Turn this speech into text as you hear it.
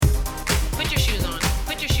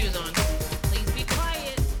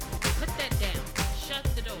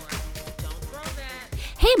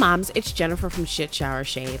moms, it's Jennifer from Shit Shower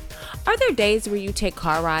Shave. Are there days where you take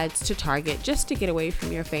car rides to Target just to get away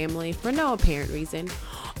from your family for no apparent reason?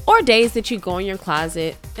 Or days that you go in your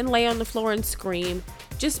closet and lay on the floor and scream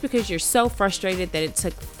just because you're so frustrated that it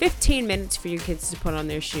took 15 minutes for your kids to put on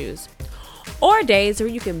their shoes? Or days where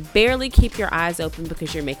you can barely keep your eyes open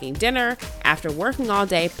because you're making dinner after working all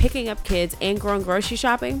day, picking up kids, and going grocery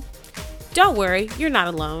shopping? Don't worry, you're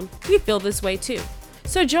not alone. We feel this way too.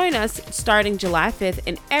 So join us starting July 5th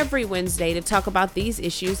and every Wednesday to talk about these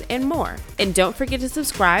issues and more. And don't forget to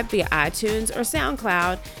subscribe via iTunes or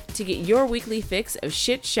SoundCloud to get your weekly fix of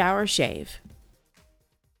Shit Shower Shave.